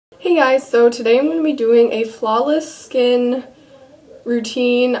Hey guys, so today I'm going to be doing a flawless skin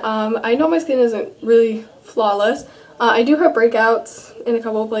routine. I know my skin isn't really flawless. I do have breakouts in a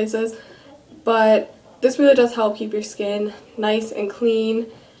couple of places, but this really does help keep your skin nice and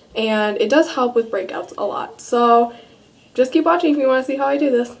clean, and it does help with breakouts a lot. So just keep watching if you want to see how I do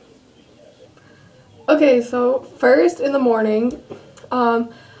this. Okay, so first in the morning,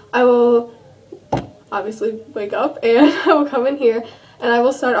 I will obviously wake up and I will come in here and I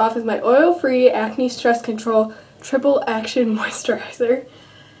will start off with my oil-free Acne Stress Control Triple Action Moisturizer.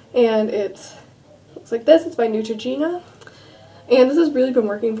 And it looks like this. It's by Neutrogena. And this has really been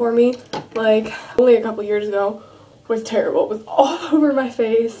working for me. Like, only a couple years ago was terrible. It was all over my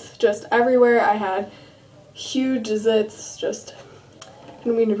face, just everywhere. I had huge zits, just, I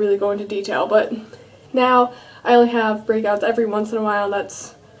don't mean to really go into detail, but now I only have breakouts every once in a while.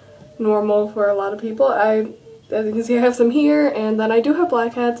 That's normal for a lot of people. As you can see, I have some here, and then I do have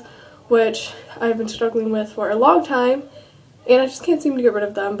blackheads, which I've been struggling with for a long time, and I just can't seem to get rid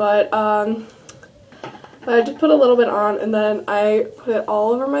of them. But I just put a little bit on, and then I put it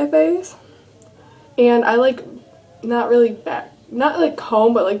all over my face, and I like not like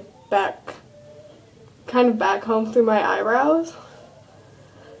comb, but like kind of back comb through my eyebrows.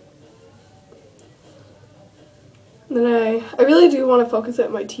 And then I really do want to focus it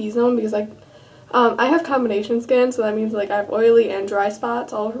on my T-zone because I have combination skin, so that means like I have oily and dry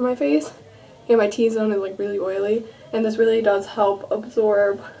spots all over my face, and my T-zone is like really oily, and this really does help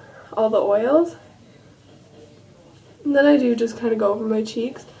absorb all the oils. And then I do just kind of go over my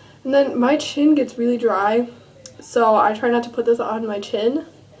cheeks, and then my chin gets really dry, so I try not to put this on my chin.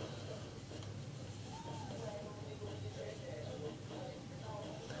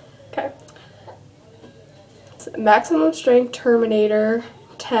 Okay. It's Maximum Strength Terminator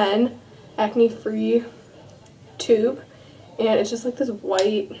 10 Acne Free tube, and it's just like this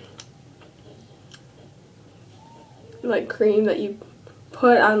white like cream that you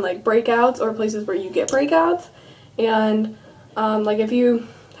put on like breakouts or places where you get breakouts. And like if you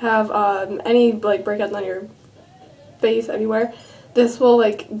have any like breakouts on your face anywhere, this will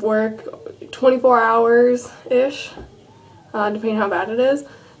like work 24 hours ish, depending how bad it is.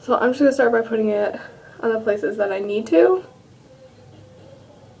 So I'm just gonna start by putting it on the places that I need to.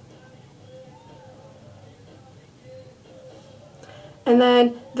 And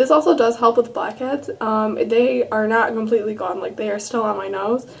then this also does help with blackheads. They are not completely gone, like they are still on my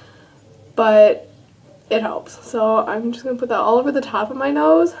nose, but it helps. So I'm just going to put that all over the top of my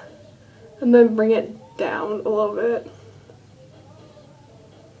nose and then bring it down a little bit.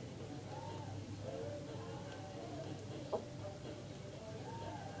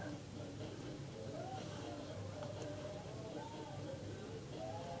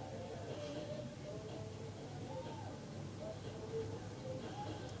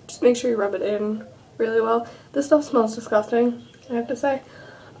 Make sure you rub it in really well. This stuff smells disgusting, I have to say,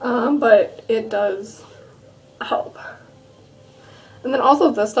 but it does help. And then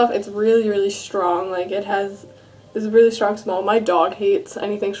also this stuff, it's really strong. Like it has this really strong smell. My dog hates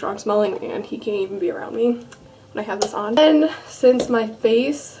anything strong smelling, and he can't even be around me when I have this on. And since my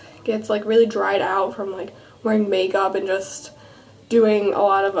face gets like really dried out from like wearing makeup and just doing a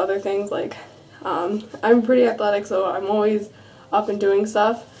lot of other things, like I'm pretty athletic, so I'm always up and doing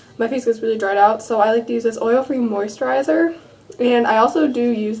stuff. My face gets really dried out, so I like to use this oil-free moisturizer, and I also do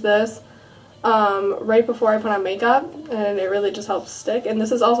use this right before I put on makeup, and it really just helps stick. And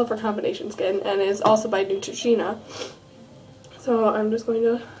this is also for combination skin, and it's also by Neutrogena. So I'm just going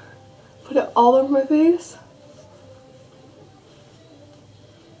to put it all over my face.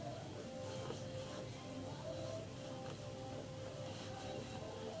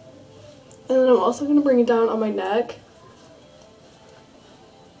 And then I'm also going to bring it down on my neck.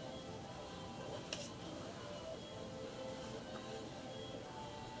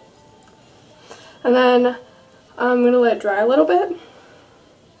 And then I'm going to let it dry a little bit.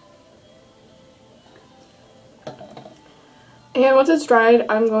 And once it's dried,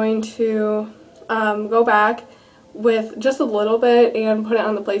 I'm going to go back with just a little bit and put it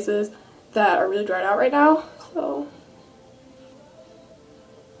on the places that are really dried out right now. So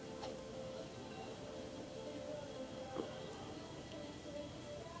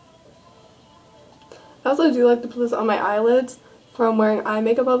I also do like to put this on my eyelids from wearing eye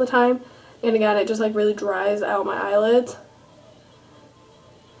makeup all the time. And again, it just like really dries out my eyelids.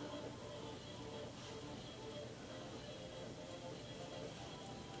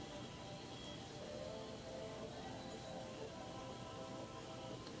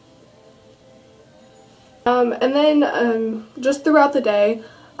 And then just throughout the day,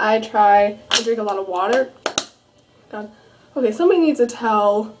 I try to drink a lot of water. God. Okay, somebody needs to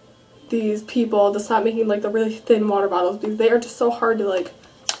tell these people to stop making like the really thin water bottles, because they are just so hard to like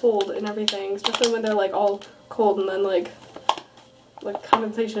hold and everything, especially when they're like all cold and then like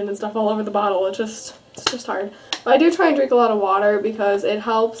condensation and stuff all over the bottle. It's just hard. But I do try and drink a lot of water because it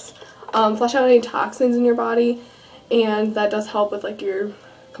helps flush out any toxins in your body, and that does help with like your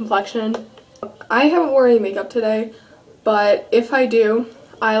complexion. I haven't worn any makeup today, but if I do,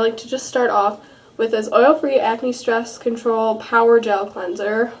 I like to just start off with this Oil-Free Acne Stress Control Power Gel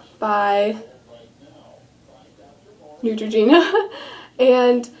Cleanser by Neutrogena.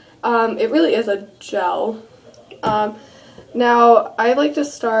 And it really is a gel. Now, I like to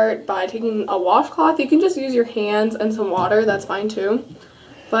start by taking a washcloth. You can just use your hands and some water, that's fine too.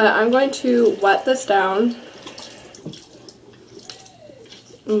 But I'm going to wet this down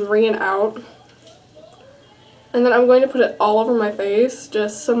and wring it out. And then I'm going to put it all over my face,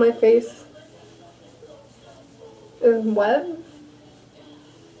 just so my face is wet.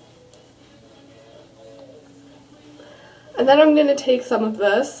 And then I'm going to take some of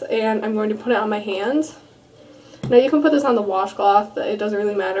this and I'm going to put it on my hands. Now you can put this on the washcloth, it doesn't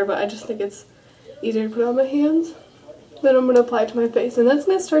really matter, but I just think it's easier to put it on my hands. Then I'm going to apply it to my face, and that's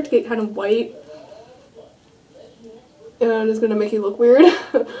going to start to get kind of white. And it's going to make you look weird.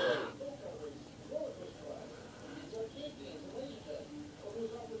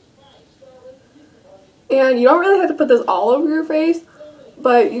 And you don't really have to put this all over your face,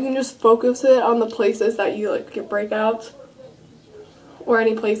 but you can just focus it on the places that you like get breakouts, or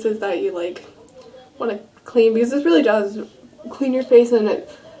any places that you like want to clean, because this really does clean your face and it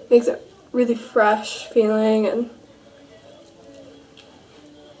makes it really fresh feeling. And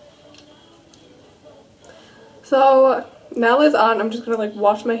so now that it's on, I'm just going to like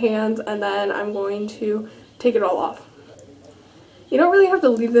wash my hands, and then I'm going to take it all off. You don't really have to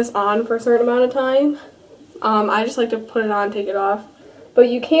leave this on for a certain amount of time. I just like to put it on, take it off. But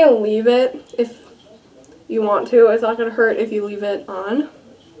you can leave it if you want to. It's not going to hurt if you leave it on.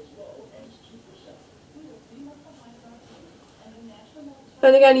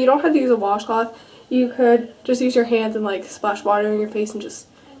 And again, you don't have to use a washcloth. You could just use your hands and like splash water in your face and just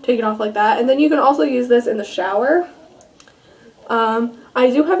take it off like that. And then you can also use this in the shower. I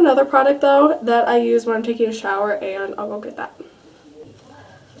do have another product though that I use when I'm taking a shower, and I'll go get that.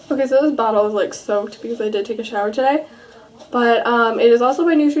 Okay, so this bottle is like soaked because I did take a shower today. But it is also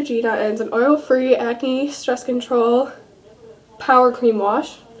by Neutrogena, and it's an oil-free acne stress control power cream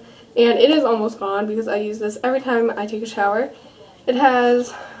wash. And it is almost gone because I use this every time I take a shower. It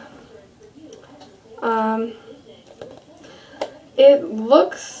has, it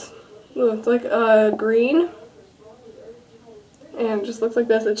looks like green, and it just looks like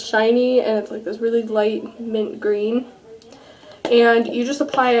this. It's shiny, and it's like this really light mint green. And you just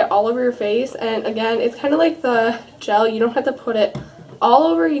apply it all over your face, and again, it's kind of like the gel. You don't have to put it all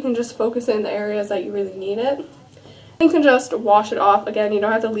over. You can just focus it in the areas that you really need it. You can just wash it off. Again, you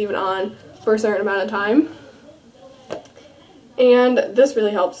don't have to leave it on for a certain amount of time. And this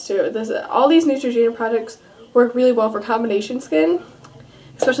really helps too. All these Neutrogena products work really well for combination skin,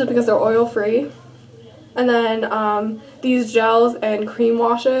 especially because they're oil-free. And then these gels and cream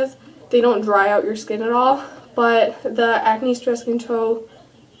washes, they don't dry out your skin at all. But the Acne Stress Control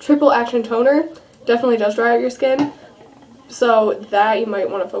Triple Action Toner definitely does dry out your skin. So that you might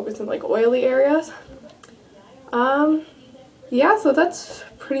want to focus on like oily areas. Yeah, so that's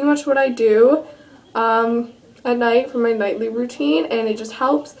pretty much what I do at night for my nightly routine, and it just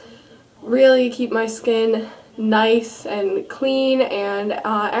helps really keep my skin nice and clean and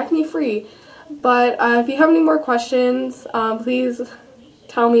acne free. But if you have any more questions, please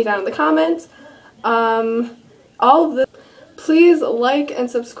tell me down in the comments. All of this, please like and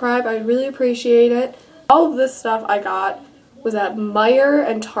subscribe. I really appreciate it. All of this stuff I got was at Meijer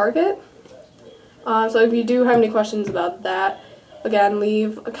and Target. So if you do have any questions about that, again,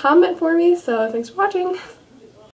 leave a comment for me. So thanks for watching.